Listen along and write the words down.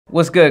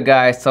What's good,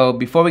 guys? So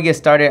before we get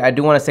started, I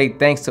do want to say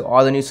thanks to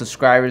all the new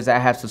subscribers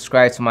that have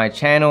subscribed to my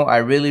channel. I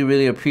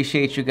really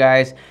appreciate you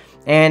guys.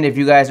 And if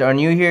you guys are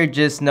new here,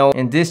 just know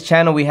in this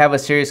channel we have a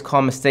series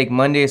called Mistake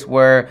Mondays,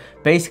 where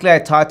basically I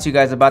talk to you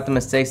guys about the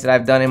mistakes that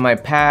I've done in my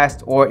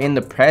past or in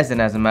the present,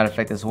 as a matter of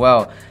fact, as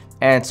well.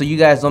 And so you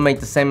guys don't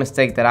make the same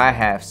mistake that I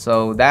have.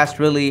 So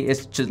that's really,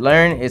 it's to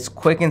learn. It's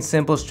quick and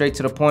simple, straight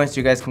to the point, so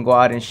you guys can go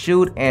out and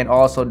shoot and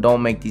also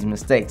don't make these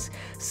mistakes.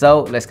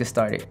 So let's get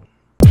started.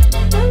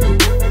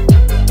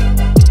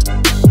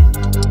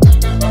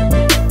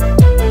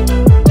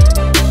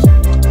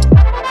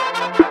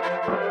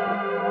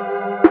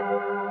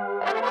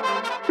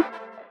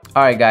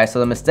 Alright guys, so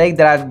the mistake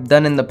that I've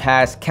done in the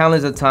past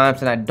countless of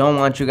times, and I don't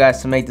want you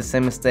guys to make the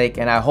same mistake,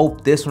 and I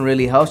hope this one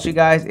really helps you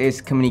guys,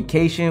 is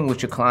communication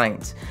with your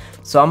clients.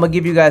 So I'm gonna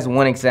give you guys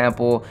one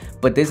example,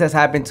 but this has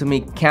happened to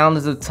me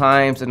countless of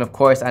times, and of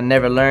course I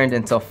never learned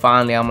until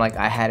finally I'm like,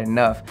 I had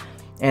enough.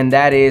 And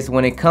that is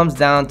when it comes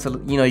down to,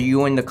 you know,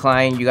 you and the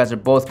client, you guys are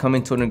both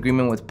coming to an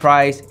agreement with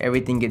price,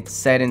 everything gets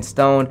set in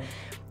stone,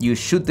 you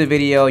shoot the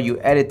video,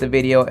 you edit the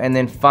video, and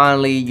then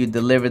finally you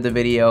deliver the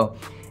video.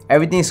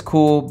 Everything's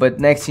cool,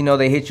 but next you know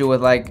they hit you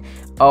with like,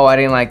 oh, I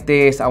didn't like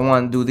this, I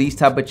want to do these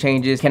type of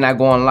changes. Can I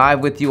go on live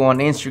with you on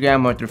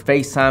Instagram or through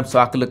FaceTime so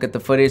I can look at the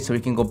footage so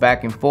we can go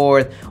back and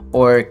forth?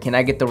 Or can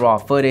I get the raw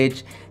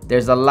footage?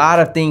 There's a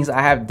lot of things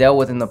I have dealt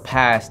with in the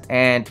past,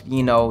 and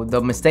you know, the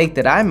mistake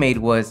that I made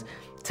was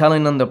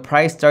telling them the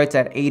price starts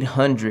at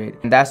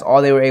 $800, and that's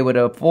all they were able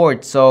to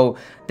afford. So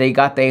they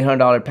got the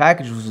 $800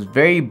 package, which was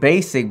very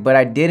basic, but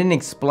I didn't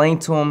explain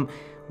to them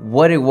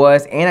what it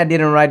was, and I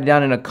didn't write it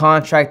down in a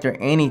contract or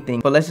anything.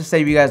 But let's just say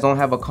you guys don't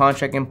have a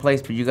contract in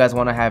place, but you guys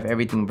want to have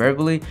everything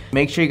verbally,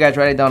 make sure you guys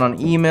write it down on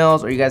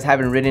emails, or you guys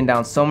have it written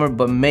down somewhere,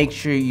 but make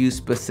sure you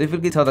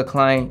specifically tell the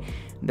client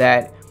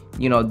that,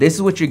 you know, this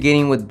is what you're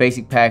getting with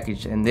basic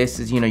package, and this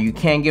is, you know, you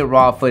can't get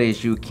raw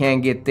footage, you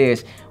can't get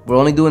this, we're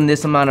only doing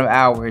this amount of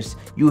hours.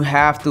 You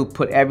have to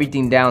put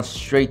everything down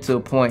straight to the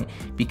point,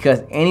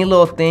 because any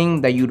little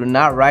thing that you do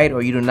not write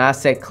or you do not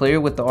set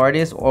clear with the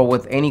artist or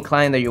with any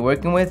client that you're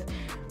working with,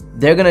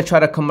 they're gonna try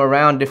to come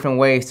around different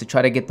ways to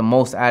try to get the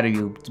most out of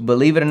you.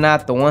 Believe it or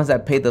not, the ones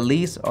that pay the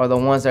least are the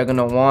ones that are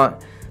gonna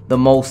want the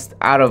most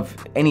out of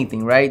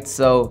anything, right?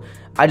 So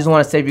I just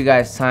want to save you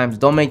guys time.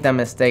 Don't make that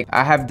mistake.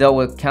 I have dealt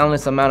with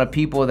countless amount of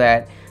people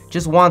that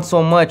just want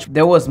so much.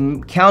 There was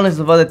countless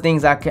of other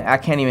things I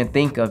can't even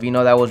think of, you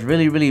know, that was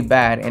really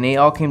bad, and it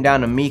all came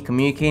down to me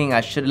communicating.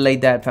 I should have laid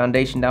that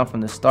foundation down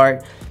from the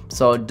start.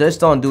 So just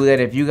don't do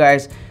that. If you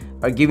guys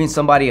are giving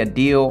somebody a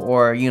deal,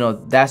 or you know,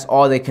 that's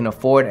all they can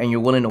afford and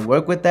you're willing to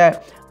work with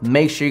that,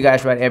 make sure you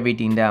guys write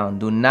everything down.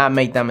 Do not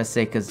make that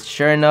mistake, because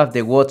sure enough,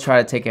 they will try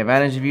to take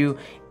advantage of you,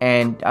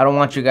 and I don't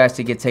want you guys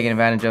to get taken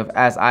advantage of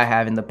as I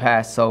have in the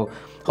past. So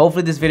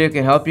hopefully this video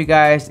can help you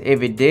guys.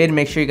 If it did,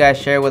 make sure you guys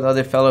share with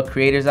other fellow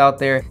creators out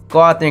there.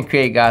 Go out there and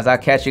create, guys. I'll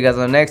catch you guys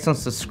on the next one.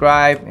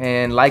 Subscribe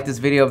and like this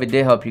video if it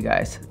did help you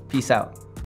guys. Peace out.